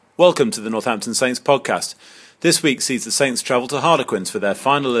Welcome to the Northampton Saints podcast. This week sees the Saints travel to Harlequins for their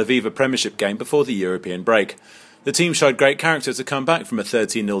final Aviva Premiership game before the European break. The team showed great character to come back from a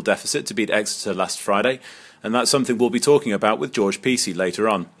 13-0 deficit to beat Exeter last Friday, and that's something we'll be talking about with George Pisi later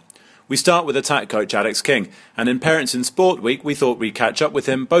on. We start with attack coach Alex King, and in Parents in Sport Week we thought we'd catch up with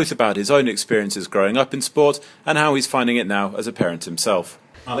him both about his own experiences growing up in sport and how he's finding it now as a parent himself.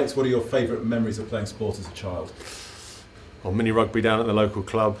 Alex, what are your favourite memories of playing sport as a child? Well, mini rugby down at the local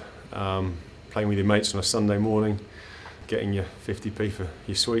club, playing with your mates on a Sunday morning, getting your 50p for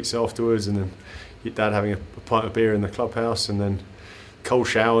your sweets afterwards, and then your dad having a pint of beer in the clubhouse, and then cold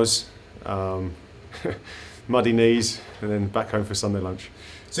showers, muddy knees, and then back home for Sunday lunch.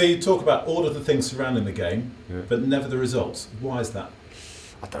 So you talk about all of the things surrounding the game, but never the results. Why is that?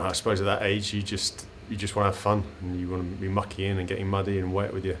 I don't know, I suppose at that age you just want to have fun, and you want to be mucky in and getting muddy and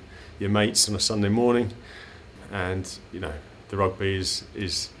wet with your mates on a Sunday morning. And you know, the rugby is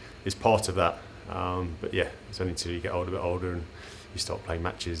part of that. But yeah, it's only until you get a bit older and you start playing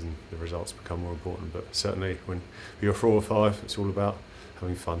matches and the results become more important. But certainly when you're 4 or 5, it's all about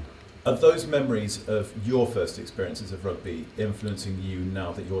having fun. Are those memories of your first experiences of rugby influencing you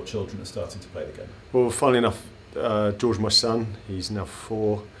now that your children are starting to play the game? Well, funnily enough, George, my son, he's now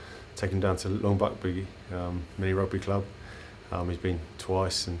 4, taken him down to Long Buckby mini rugby club. He's been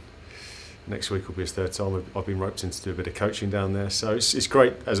twice, and next week will be his 3rd time. I've been roped in to do a bit of coaching down there, so it's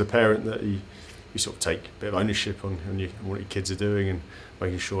great as a parent that you sort of take a bit of ownership on what your kids are doing and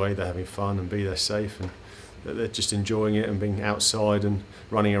making sure A, they're having fun, and B, they're safe, and that they're just enjoying it and being outside and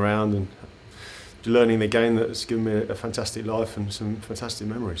running around and learning the game. That's given me a fantastic life and some fantastic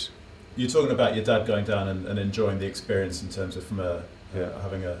memories. You're talking about your dad going down and enjoying the experience in terms of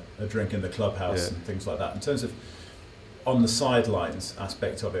having a drink in the clubhouse and things like that. In terms of on the sidelines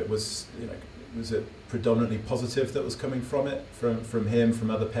aspect of it, was it predominantly positive that was coming from it, from him, from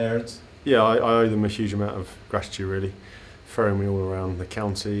other parents? Yeah, I owe them a huge amount of gratitude, really, ferrying me all around the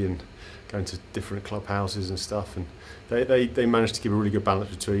county and going to different clubhouses and stuff, and they managed to give a really good balance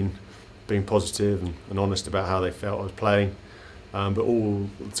between being positive and honest about how they felt I was playing, but all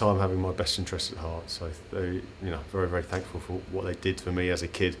the time having my best interests at heart. So they, very, very thankful for what they did for me as a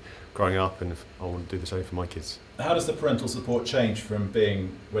kid growing up, and I want to do the same for my kids. How does the parental support change from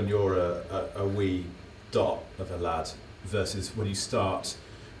being when you're a wee dot of a lad versus when you start?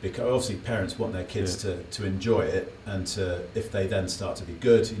 Because obviously parents want their kids to enjoy it, and if they then start to be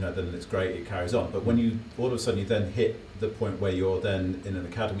good, then it's great, it carries on. But when you all of a sudden you then hit the point where you're then in an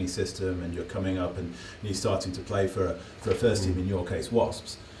academy system and you're coming up and you're starting to play for a first team, in your case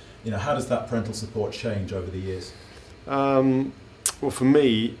Wasps, how does that parental support change over the years? Well, for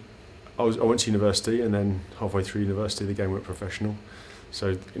me, I went to university, and then halfway through university the game went professional.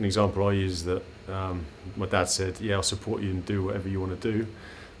 So an example I use that my dad said, I'll support you and do whatever you want to do,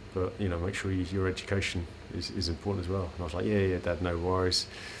 but make sure your education is important as well. And I was like, yeah, Dad, no worries.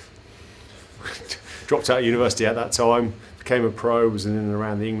 Dropped out of university at that time, became a pro, was in and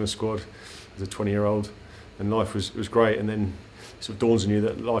around the England squad as a 20-year-old, and life was great. And then it sort of dawns on you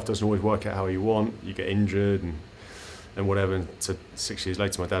that life doesn't always work out how you want. You get injured and whatever. And so 6 years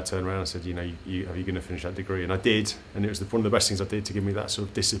later, my dad turned around and said, are you going to finish that degree? And I did, and it was one of the best things I did to give me that sort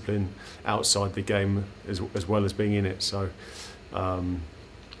of discipline outside the game as well as being in it. So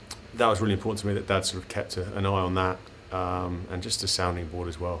that was really important to me, that Dad sort of kept an eye on that, and just a sounding board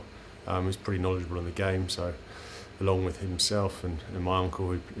as well. He was pretty knowledgeable in the game, so along with himself and my uncle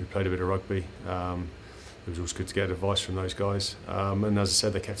who played a bit of rugby, it was always good to get advice from those guys. And as I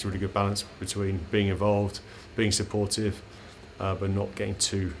said, they kept a really good balance between being involved, being supportive, but not getting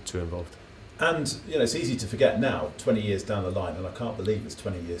too involved. And it's easy to forget now, 20 years down the line, and I can't believe it's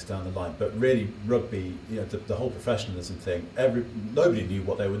 20 years down the line, but really rugby, the whole professionalism thing, nobody knew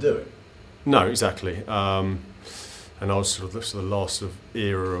what they were doing. No, exactly. And I was sort of the last sort of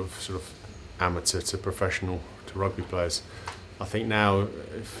era of sort of amateur to professional to rugby players. I think now,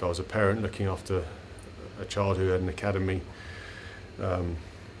 if I was a parent looking after a child who had an academy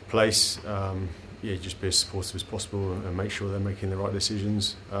place, just be as supportive as possible and make sure they're making the right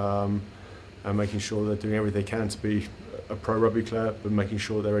decisions. And making sure they're doing everything they can to be a pro rugby player, but making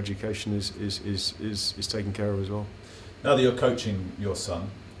sure their education is taken care of as well. Now that you're coaching your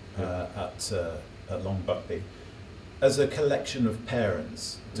son at Long Buckby, as a collection of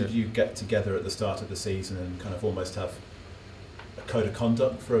parents, did you get together at the start of the season and kind of almost have a code of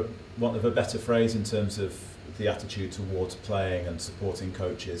conduct, for want of a better phrase, in terms of the attitude towards playing and supporting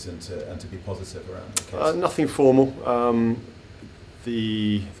coaches and to be positive around the kids? Nothing formal.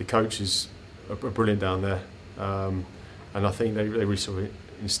 The coaches are brilliant down there, and I think they really sort of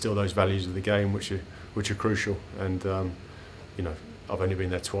instill those values of the game, which are crucial. And I've only been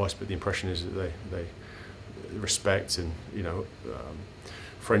there twice, but the impression is that they respect and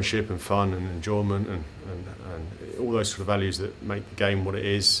friendship and fun and enjoyment and all those sort of values that make the game what it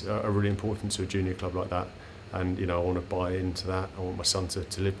is are really important to a junior club like that. And I want to buy into that. I want my son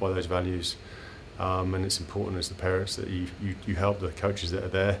to live by those values, and it's important as the parents that you help the coaches that are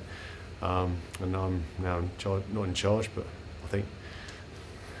there. And I'm now not in charge, but I think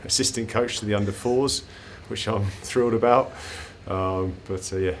assistant coach to the under fours, which I'm thrilled about.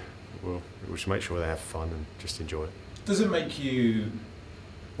 We should make sure they have fun and just enjoy it. Does it make you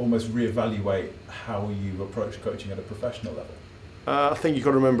almost reevaluate how you approach coaching at a professional level? I think you've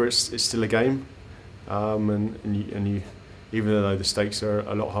got to remember it's still a game, and you even though the stakes are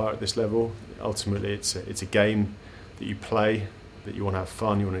a lot higher at this level, ultimately it's a game that you play, that you want to have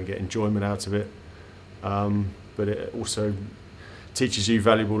fun, you want to get enjoyment out of it, but it also teaches you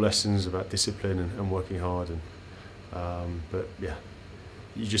valuable lessons about discipline and working hard.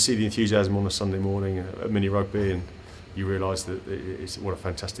 You just see the enthusiasm on a Sunday morning at mini rugby, and you realise that what a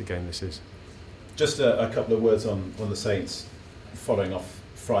fantastic game this is. Just a couple of words on the Saints following off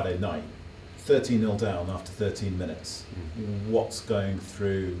Friday night. 13-0 down after 13 minutes. What's going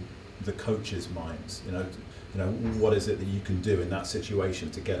through the coaches' minds? What is it that you can do in that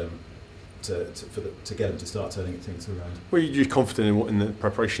situation to get them to get them to start turning things around? Well, you're confident in the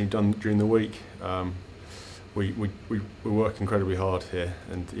preparation you've done during the week. We work incredibly hard here,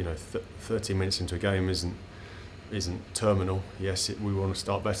 and 13 minutes into a game isn't terminal. Yes, we want to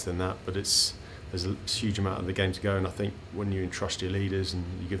start better than that, but there's a huge amount of the game to go, and I think when you entrust your leaders and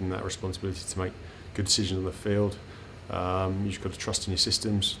you give them that responsibility to make good decisions on the field, you've just got to trust in your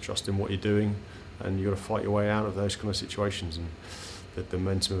systems, trust in what you're doing, and you've got to fight your way out of those kind of situations. And the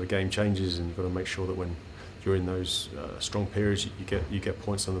momentum of the game changes, and you've got to make sure that when you're in those strong periods, you get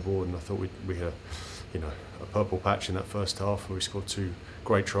points on the board. And I thought we had a purple patch in that first half where we scored 2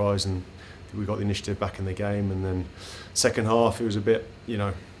 great tries and we got the initiative back in the game. And then second half it was a bit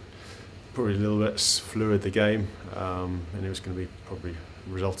probably a little bit fluid, the game, and it was going to be probably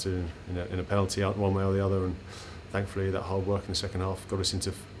resulted in a penalty out one way or the other. And thankfully that hard work in the second half got us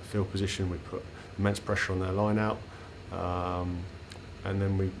into field position. We put immense pressure on their line out, and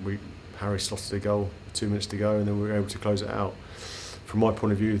then Harry slotted a goal with 2 minutes to go, and then we were able to close it out. From my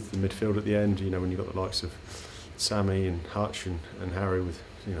point of view, the midfield at the end, when you've got the likes of Sammy and Hutch and Harry with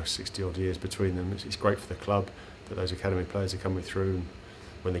 60 odd years between them, it's great for the club that those academy players are coming through, and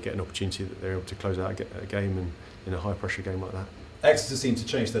when they get an opportunity that they're able to close out a game and in a high pressure game like that. Exeter seemed to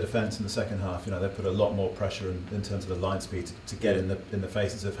change their defence in the second half. They put a lot more pressure in terms of the line speed to get in the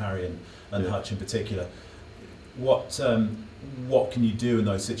faces of Harry and Hutch in particular. What can you do in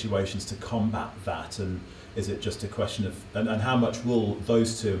those situations to combat that? And is it just a question of and how much will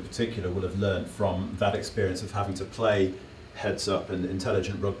those two in particular will have learned from that experience of having to play heads up and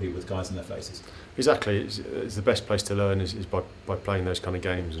intelligent rugby with guys in their faces? Exactly, it's the best place to learn is by playing those kind of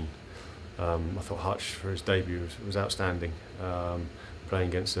games. And I thought Hutch for his debut was outstanding, playing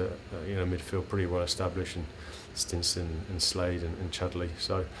against a midfield pretty well established, and Stinson and Slade and Chudley.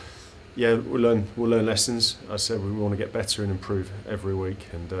 So yeah, we'll learn lessons. I said we want to get better and improve every week,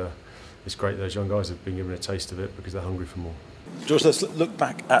 and it's great those young guys have been given a taste of it because they're hungry for more. George, let's look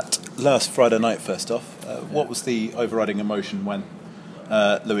back at last Friday night first off. What was the overriding emotion when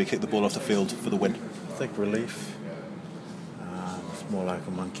Louis kicked the ball off the field for the win? I think relief. It's more like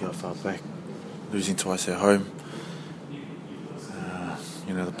a monkey off our back, losing twice at home.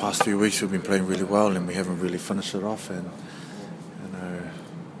 The past few weeks we've been playing really well and we haven't really finished it off, and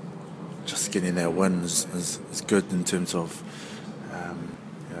just getting that win is good in terms of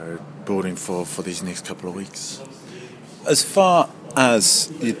building for these next couple of weeks. As far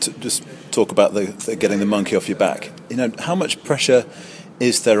as you just talk about the getting the monkey off your back, how much pressure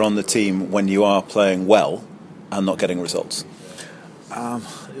is there on the team when you are playing well and not getting results?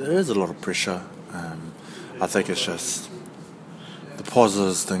 There is a lot of pressure. I think it's just the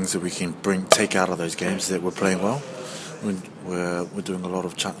positives, things that we can take out of those games, that we're playing well. We're doing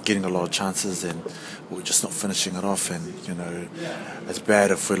getting a lot of chances, and we're just not finishing it off. And it's bad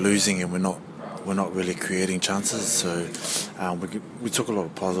if we're losing and we're not really creating chances. So we took a lot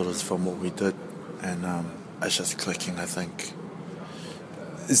of positives from what we did, and it's just clicking, I think.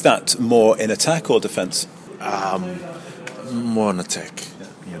 Is that more in attack or defence? More in attack.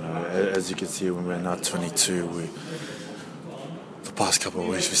 As you can see, when we're now 22, the past couple of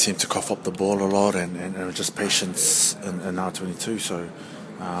weeks we seem to cough up the ball a lot, and just patience in now 22. So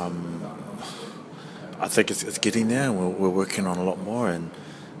I think it's getting there, and we're working on a lot more. And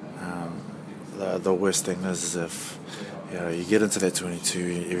the worst thing is if you get into that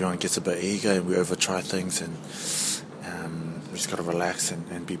 22, everyone gets a bit eager and we over try things, and we just got to relax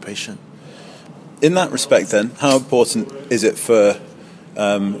and be patient. In that respect, then, how important is it for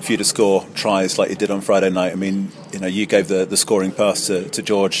you to score tries like you did on Friday night? I mean, you gave the scoring pass to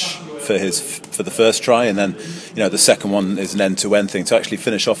George for the first try, and then the second one is an end-to-end thing. To actually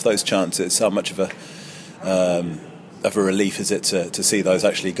finish off those chances, how much of a relief is it to see those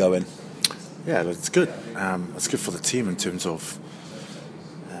actually go in? Yeah, it's good. It's good for the team in terms of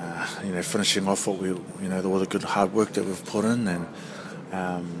finishing off what all the good hard work that we've put in, and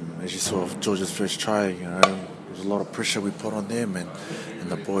as you saw George's first try, there was a lot of pressure we put on them, and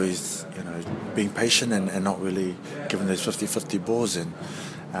the boys, being patient and not really giving those 50-50 balls. And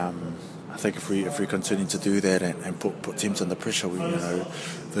I think if we continue to do that and put teams under pressure,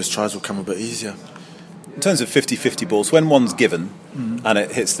 those tries will come a bit easier. In terms of 50-50 balls, when one's given and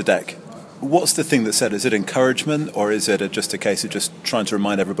it hits the deck, what's the thing that's said? Is it encouragement, or is it just a case of just trying to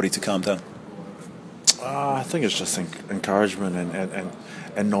remind everybody to calm down? I think it's just encouragement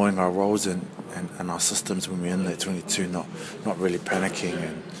and knowing our roles and our systems when we're in that 22, not really panicking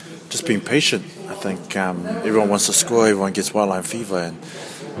and just being patient. I think everyone wants to score, everyone gets wild-line fever, and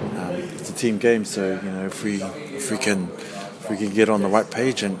it's a team game. So if we can get on the right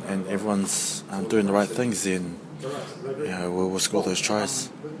page and everyone's doing the right things, then we'll score those tries.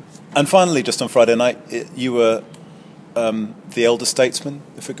 And finally, just on Friday night, you were the elder statesman,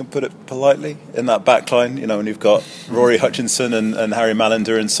 if we can put it politely, in that back line. When you've got Rory Hutchinson and Harry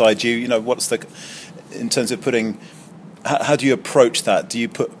Mallender inside you, in terms of how do you approach that? Do you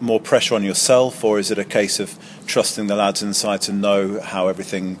put more pressure on yourself, or is it a case of trusting the lads inside to know how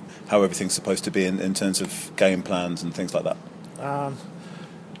everything's supposed to be in terms of game plans and things like that?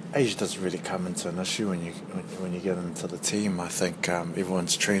 Age doesn't really come into an issue when you get into the team. I think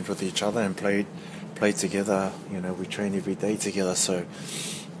everyone's trained with each other and played together. We train every day together, so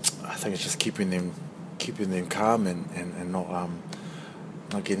I think it's just keeping them calm and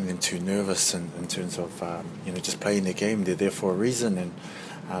not getting them too nervous in terms of just playing their game. They're there for a reason, and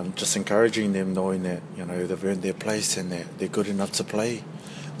just encouraging them, knowing that they've earned their place and they're good enough to play.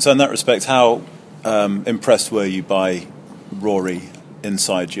 So in that respect, how impressed were you by Rory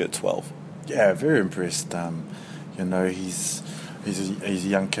inside you at 12? Yeah, very impressed. He's a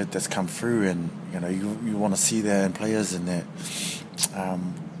young kid that's come through, and you want to see that in players, and that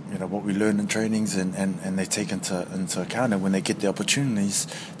what we learn in trainings and they take into account, and when they get the opportunities,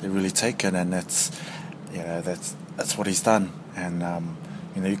 they really take it, and that's what he's done. And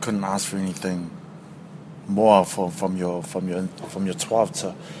you couldn't ask for anything more from your 12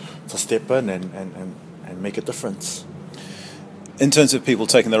 to step in and make a difference. In terms of people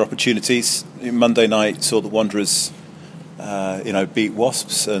taking their opportunities, Monday night saw the Wanderers beat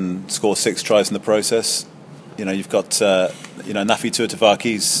Wasps and score 6 tries in the process. You've got Nafi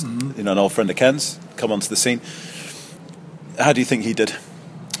Tuatavaki's an old friend of Ken's come onto the scene. How do you think he did?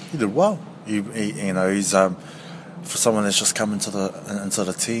 He did well. He's for someone that's just come into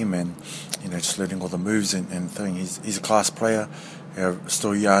the team and just learning all the moves and things. He's a class player,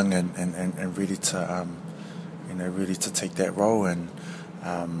 still young and ready to ready to take that role, and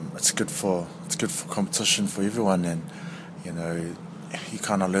it's good for competition for everyone, and you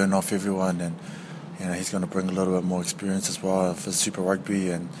kind of learn off everyone, and he's going to bring a little bit more experience as well for Super Rugby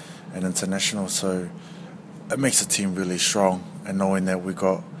and international, so it makes the team really strong, and knowing that we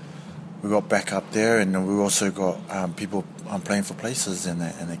got back up there, and we also got people playing for places, and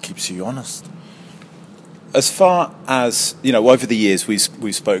it keeps you honest. As far as over the years,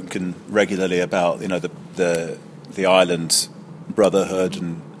 we've spoken regularly about the island brotherhood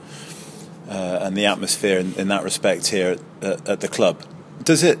and the atmosphere in that respect here at the club.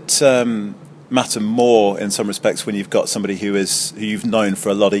 Does it matter more in some respects when you've got somebody who you've known for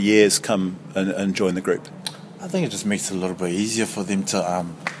a lot of years come and join the group? I think it just makes it a little bit easier for them to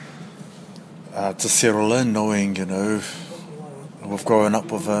settle in, knowing we've grown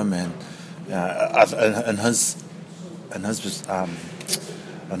up with him, and in his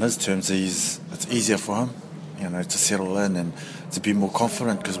terms, it's easier for him, to settle in and to be more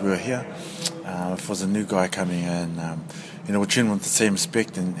confident because we're here. If it was a new guy coming in, we're treating him with the same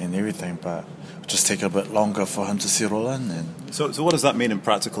respect and everything, but it just take a bit longer for him to settle in. And so what does that mean in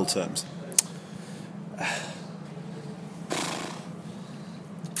practical terms?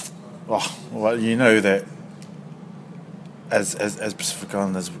 Well, that as Pacific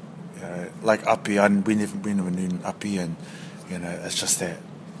Islanders, like Uppy, we never knew Uppy, and it's just that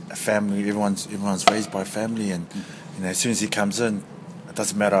a family. Everyone's raised by family, and as soon as he comes in, it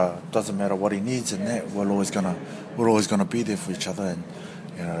doesn't matter what he needs, and that we're always gonna be there for each other,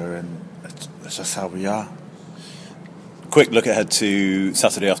 and it's just how we are. Quick look ahead to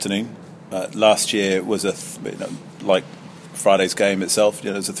Saturday afternoon. Last year was like Friday's game itself,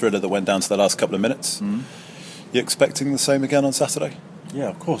 there's a thriller that went down to the last couple of minutes. You expecting the same again on Saturday? Yeah,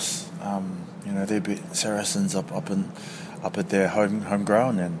 of course. They beat Saracens up at their home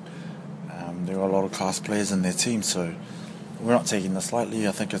ground, and there are a lot of class players in their team, so we're not taking this lightly.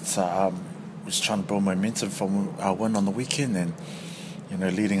 I think it's just trying to build momentum from our win on the weekend, and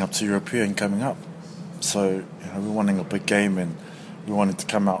leading up to European coming up. So we're wanting a big game, and we wanted to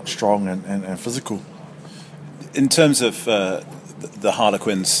come out strong and physical. In terms of the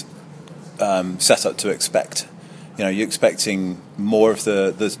Harlequins setup to expect, you're expecting more of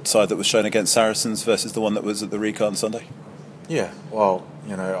the side that was shown against Saracens versus the one that was at the Recon on Sunday? Yeah, well,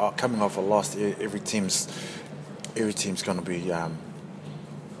 coming off a loss, every team's going to be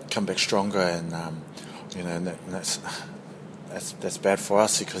come back stronger, and and that's bad for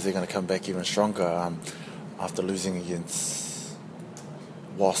us because they're going to come back even stronger after losing against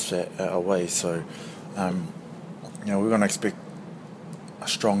Wasps away. So we're going to expect a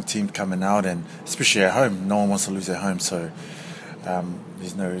strong team coming out, and especially at home, no one wants to lose at home. So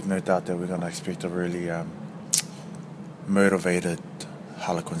there's no doubt that we're going to expect a really motivated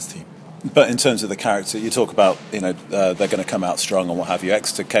Harlequins team. But in terms of the character, you talk about they're going to come out strong and what have you.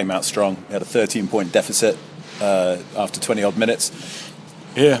 Exeter came out strong. They had a 13-point deficit after 20 odd minutes.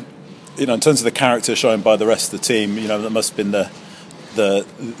 Yeah, in terms of the character shown by the rest of the team, that must have been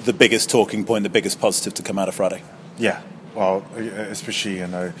the biggest talking point, the biggest positive to come out of Friday. Yeah, well, especially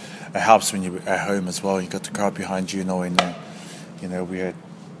it helps when you're at home as well. You got the crowd behind you, knowing that we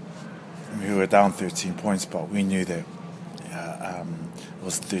were down 13 points, but we knew that it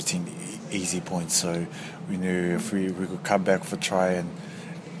was 13 easy points. So we knew if we could come back with a try and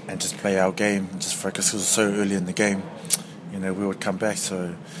just play our game, just focus, because it was so early in the game, we would come back.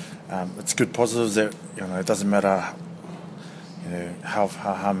 So it's good positives that it doesn't matter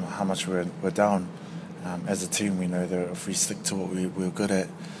how much we're down. As a team, we know that if we stick to what we're good at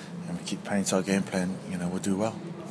and we keep playing to our game plan, we'll do well.